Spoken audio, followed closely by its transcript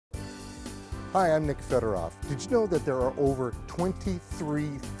Hi, I'm Nick Fedorov. Did you know that there are over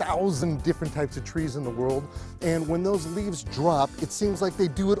 23,000 different types of trees in the world? And when those leaves drop, it seems like they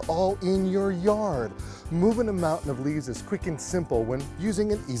do it all in your yard. Moving a mountain of leaves is quick and simple when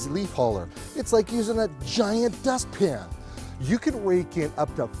using an easy leaf hauler. It's like using a giant dustpan. You can rake in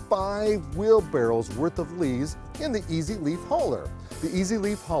up to 5 wheelbarrows worth of leaves in the Easy Leaf Hauler. The Easy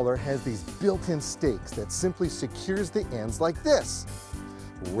Leaf Hauler has these built-in stakes that simply secures the ends like this.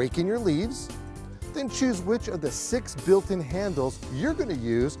 Rake in your leaves, then choose which of the 6 built-in handles you're going to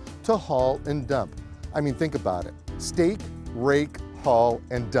use to haul and dump. I mean, think about it. Stake, rake, haul,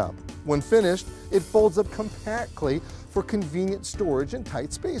 and dump. When finished, it folds up compactly for convenient storage in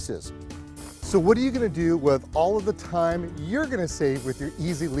tight spaces. So what are you going to do with all of the time you're going to save with your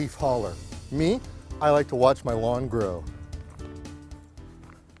Easy Leaf Hauler? Me, I like to watch my lawn grow.